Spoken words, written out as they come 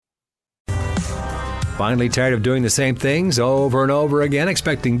Finally tired of doing the same things over and over again,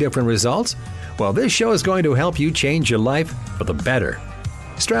 expecting different results? Well, this show is going to help you change your life for the better.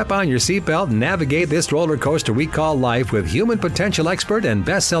 Strap on your seatbelt and navigate this roller coaster we call life with human potential expert and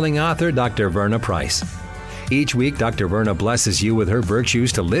best-selling author Dr. Verna Price. Each week, Dr. Verna blesses you with her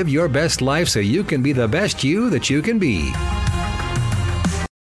virtues to live your best life so you can be the best you that you can be.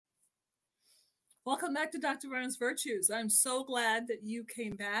 Welcome back to Dr. Verna's Virtues. I'm so glad that you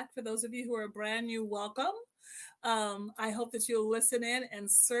came back. For those of you who are brand new, welcome. I hope that you'll listen in and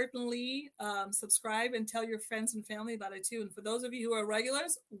certainly subscribe and tell your friends and family about it too. And for those of you who are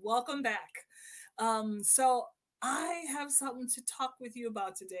regulars, welcome back. So I have something to talk with you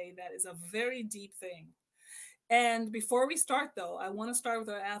about today that is a very deep thing. And before we start, though, I want to start with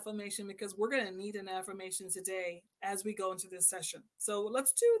our affirmation because we're going to need an affirmation today as we go into this session. So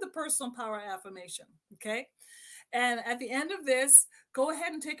let's do the personal power affirmation, okay? And at the end of this, go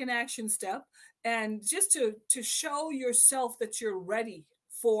ahead and take an action step and just to show yourself that you're ready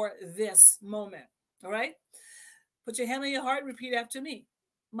for this moment, all right? Put your hand on your heart, repeat after me.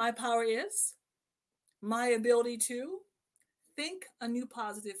 My power is my ability to think a new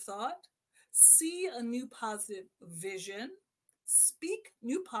positive thought, see a new positive vision, speak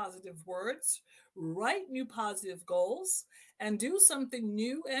new positive words, write new positive goals, and do something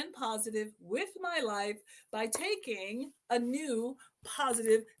new and positive with my life by taking a new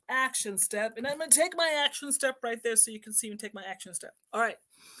positive action step. And I'm going to take my action step right there so you can see me take my action step. All right.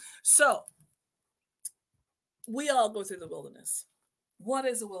 So we all go through the wilderness. What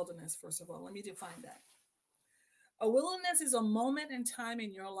is a wilderness, first of all? Let me define that. A wilderness is a moment in time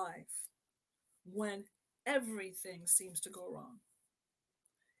in your life when everything seems to go wrong.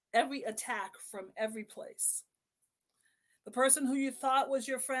 Every attack from every place. The person who you thought was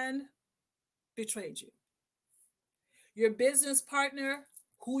your friend betrayed you. Your business partner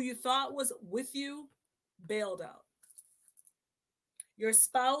who you thought was with you bailed out. Your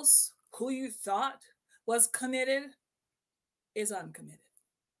spouse who you thought was committed is uncommitted.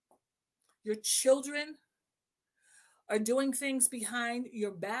 Your children are doing things behind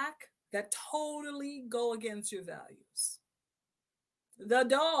your back that totally go against your values. The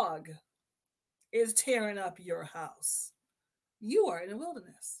dog is tearing up your house. You are in a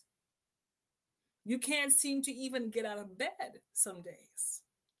wilderness. You can't seem to even get out of bed some days.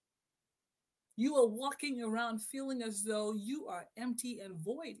 You are walking around feeling as though you are empty and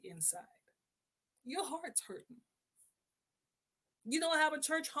void inside. Your heart's hurting. You don't have a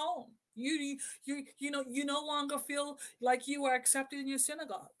church home. You no longer feel like you are accepted in your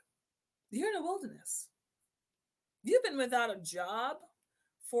synagogue. You're in a wilderness. You've been without a job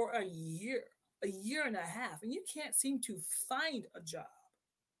for a year and a half, and you can't seem to find a job.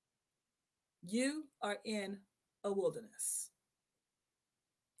 You are in a wilderness.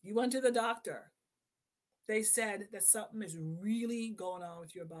 You went to the doctor. They said that something is really going on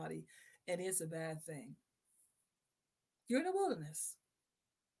with your body, and it's a bad thing. You're in a wilderness.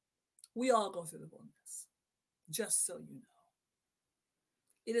 We all go through the wilderness, just so you know.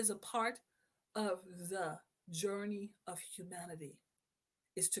 It is a part of the journey of humanity,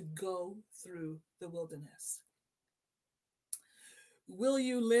 is to go through the wilderness. Will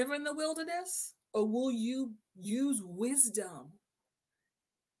you live in the wilderness, or will you use wisdom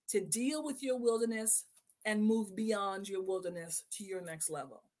to deal with your wilderness and move beyond your wilderness to your next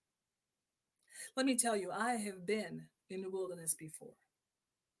level? Let me tell you, I have been in the wilderness before.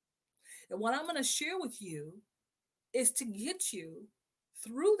 And what I'm going to share with you is to get you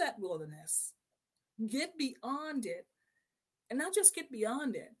through that wilderness, get beyond it, and not just get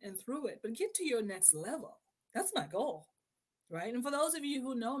beyond it and through it, but get to your next level. That's my goal, right? And for those of you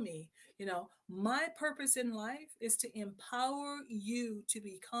who know me, my purpose in life is to empower you to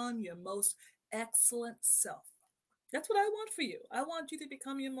become your most excellent self. That's what I want for you. I want you to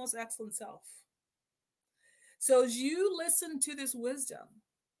become your most excellent self. So as you listen to this wisdom,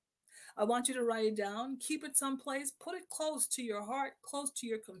 I want you to write it down, keep it someplace, put it close to your heart, close to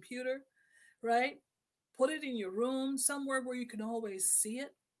your computer, right? Put it in your room, somewhere where you can always see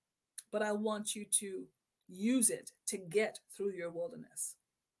it. But I want you to use it to get through your wilderness.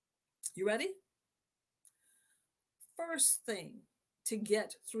 You ready? First thing to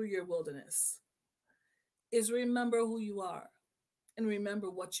get through your wilderness is remember who you are and remember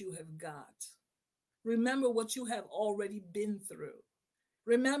what you have got. Remember what you have already been through.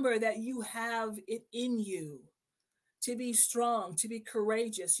 Remember that you have it in you to be strong, to be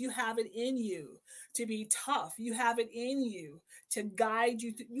courageous. You have it in you to be tough. You have it in you to guide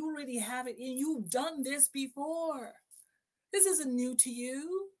you. You already have it in you. You've done this before. This isn't new to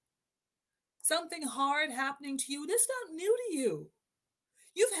you. Something hard happening to you, this is not new to you.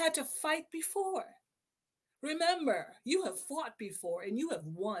 You've had to fight before. Remember, you have fought before and you have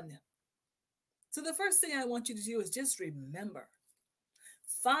won. So the first thing I want you to do is just remember.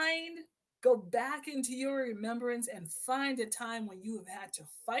 Find, go back into your remembrance and find a time when you have had to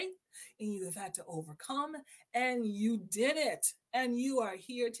fight and you have had to overcome and you did it. And you are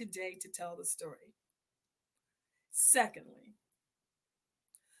here today to tell the story. Secondly,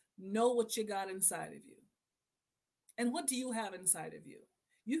 know what you got inside of you. And what do you have inside of you?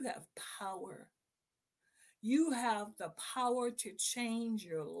 You have power. You have the power to change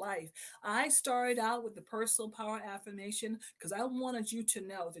your life. I started out with the personal power affirmation because I wanted you to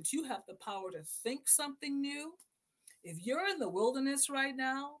know that you have the power to think something new. If you're in the wilderness right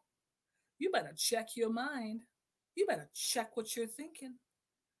now, you better check your mind. You better check what you're thinking.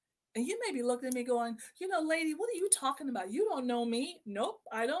 And you may be looking at me going, lady, what are you talking about? You don't know me. Nope,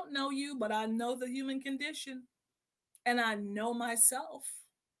 I don't know you, but I know the human condition and I know myself.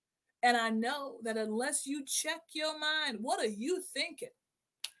 And I know that unless you check your mind, what are you thinking?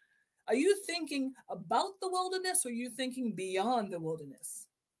 Are you thinking about the wilderness or are you thinking beyond the wilderness?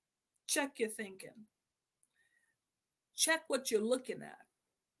 Check your thinking. Check what you're looking at.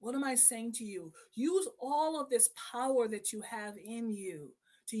 What am I saying to you? Use all of this power that you have in you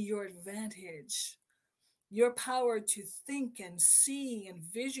to your advantage. Your power to think and see and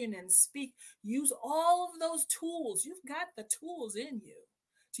vision and speak. Use all of those tools. You've got the tools in you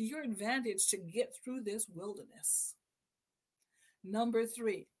to your advantage to get through this wilderness. Number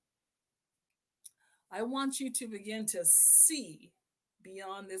 3, I want you to begin to see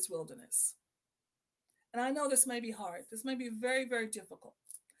beyond this wilderness. And I know this may be hard. This may be very, very difficult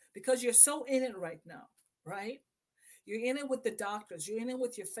because you're so in it right now, right? You're in it with the doctors. You're in it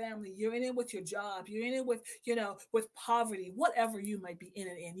with your family. You're in it with your job. You're in it with, with poverty, whatever you might be in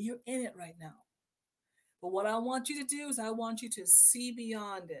it in. You're in it right now. But what I want you to do is I want you to see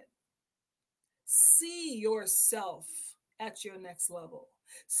beyond it. See yourself at your next level.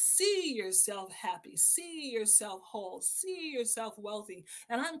 See yourself happy. See yourself whole. See yourself wealthy.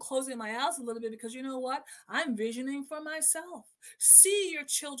 And I'm closing my eyes a little bit because you know what? I'm visioning for myself. See your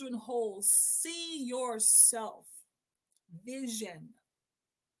children whole. See yourself. Vision.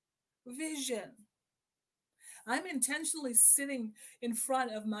 Vision. I'm intentionally sitting in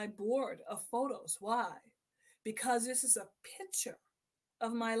front of my board of photos. Why? Because this is a picture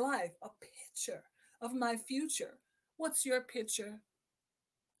of my life, a picture of my future. What's your picture?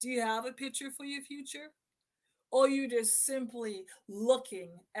 Do you have a picture for your future? Or you just simply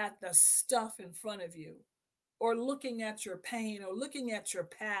looking at the stuff in front of you, or looking at your pain, or looking at your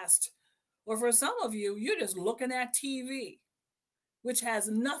past, or for some of you, you're just looking at TV, which has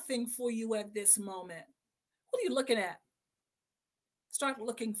nothing for you at this moment. What are you looking at? Start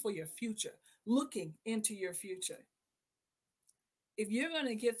looking for your future, looking into your future. If you're going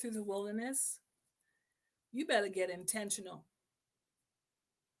to get through the wilderness, you better get intentional.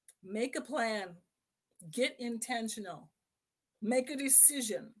 Make a plan. Get intentional. Make a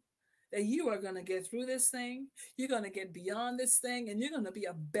decision that you are going to get through this thing. You're going to get beyond this thing and you're going to be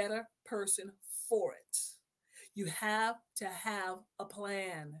a better person for it. You have to have a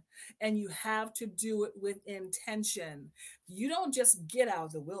plan and you have to do it with intention. You don't just get out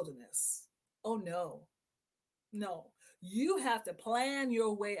of the wilderness. Oh, no. No. You have to plan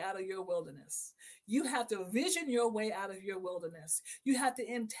your way out of your wilderness. You have to vision your way out of your wilderness. You have to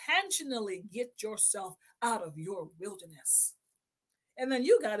intentionally get yourself out of your wilderness. And then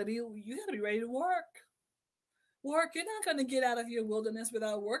you got to be ready to work. Work. You're not going to get out of your wilderness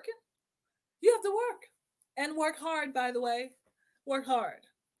without working. You have to work and work hard, by the way. Work hard,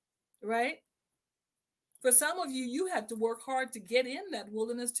 right? For some of you, you had to work hard to get in that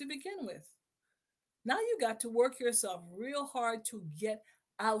wilderness to begin with. Now you got to work yourself real hard to get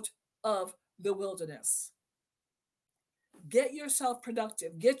out of the wilderness. Get yourself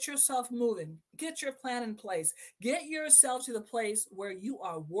productive. Get yourself moving. Get your plan in place. Get yourself to the place where you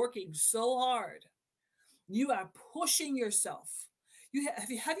are working so hard. You are pushing yourself. Have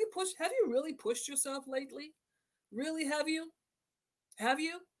you really pushed yourself lately? Really, have you? Have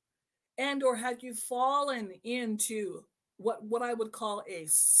you? And or have you fallen into what I would call a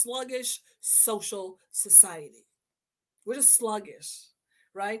sluggish social society? We're just sluggish,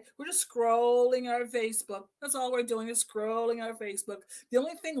 right? We're just scrolling our Facebook. That's all we're doing is scrolling our Facebook. The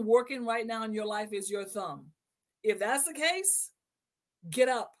only thing working right now in your life is your thumb. If that's the case, get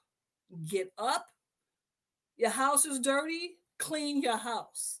up. Get up. Your house is dirty, clean your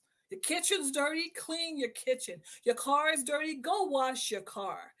house. Your kitchen's dirty, clean your kitchen. Your car is dirty, go wash your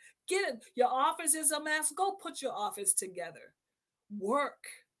car. Get it. Your office is a mess, go put your office together. Work.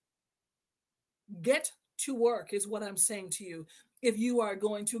 Get to work is what I'm saying to you. if you are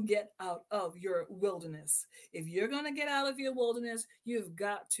going to get out of your wilderness. If you're going to get out of your wilderness, you've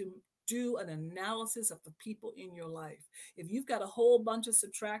got to do an analysis of the people in your life. If you've got a whole bunch of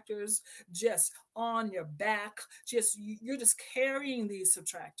subtractors just on your back, you're just carrying these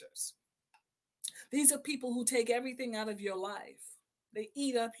subtractors. These are people who take everything out of your life. They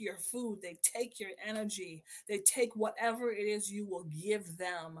eat up your food, they take your energy, they take whatever it is you will give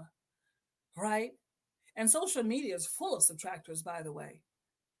them, right? And social media is full of subtractors, by the way,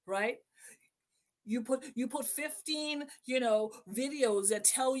 right? You put 15, videos that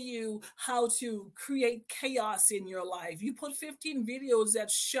tell you how to create chaos in your life. You put 15 videos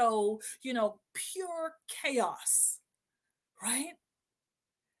that show, pure chaos, right?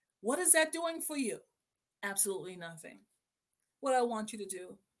 What is that doing for you? Absolutely nothing. What I want you to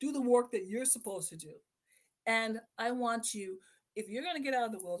do the work that you're supposed to do. And I want you, if you're going to get out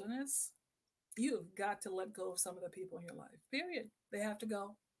of the wilderness, you've got to let go of some of the people in your life, period. They have to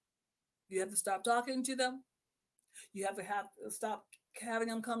go. You have to stop talking to them. You have to stop having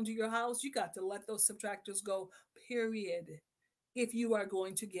them come to your house. You got to let those subtractors go, period. If you are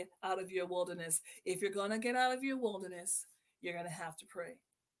going to get out of your wilderness, if you're going to get out of your wilderness, you're going to have to pray.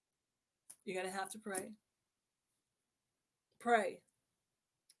 You're going to have to pray. Pray.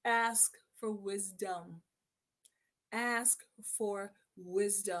 Ask for wisdom. Ask for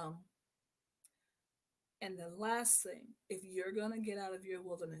wisdom. And the last thing, if you're going to get out of your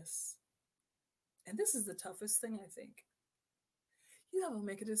wilderness, and this is the toughest thing, I think, you have to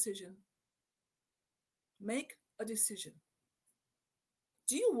make a decision. Make a decision.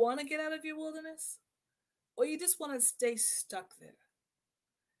 Do you want to get out of your wilderness? Or you just want to stay stuck there?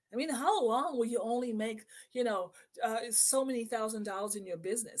 I mean, how long will you only make, so many $1,000s in your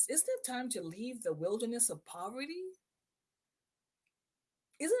business? Isn't it time to leave the wilderness of poverty?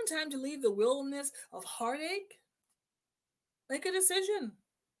 Isn't it time to leave the wilderness of heartache? Make a decision.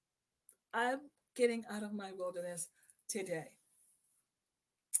 I'm getting out of my wilderness today.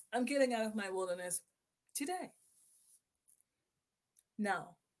 I'm getting out of my wilderness today.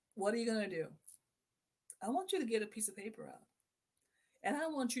 Now, what are you going to do? I want you to get a piece of paper out. And I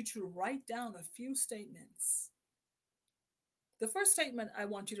want you to write down a few statements. The first statement I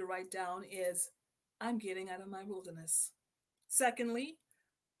want you to write down is, I'm getting out of my wilderness. Secondly,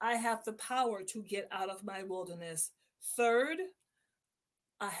 I have the power to get out of my wilderness. Third,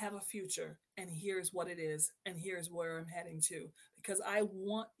 I have a future, and here's what it is, and here's where I'm heading to. Because I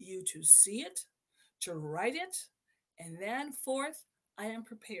want you to see it, to write it, and then fourth, I am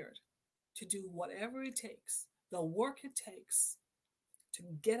prepared to do whatever it takes, the work it takes, to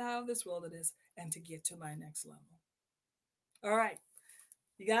get out of this wilderness and to get to my next level. All right,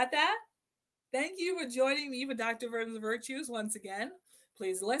 you got that? Thank you for joining me for Dr. Vernon's Virtues once again.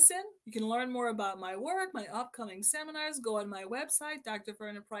 Please listen. You can learn more about my work, my upcoming seminars. Go on my website,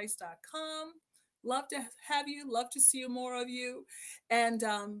 drvernonprice.com. Love to have you. Love to see more of you. And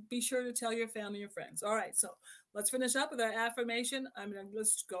be sure to tell your family and friends. All right, so let's finish up with our affirmation.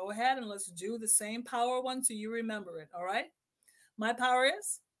 Let's go ahead and let's do the same power one so you remember it. All right? My power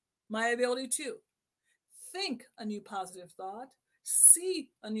is my ability to think a new positive thought, see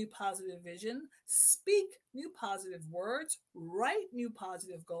a new positive vision, speak new positive words, write new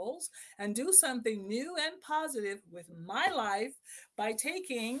positive goals, and do something new and positive with my life by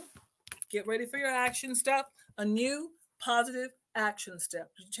taking, get ready for your action step, a new positive action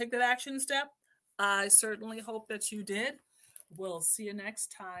step. Did you take that action step? I certainly hope that you did. We'll see you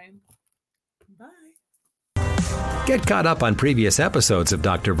next time. Bye. Get caught up on previous episodes of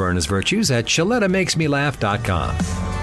Dr. Vernon's Virtues at ShalettaMakesMeLaugh.com.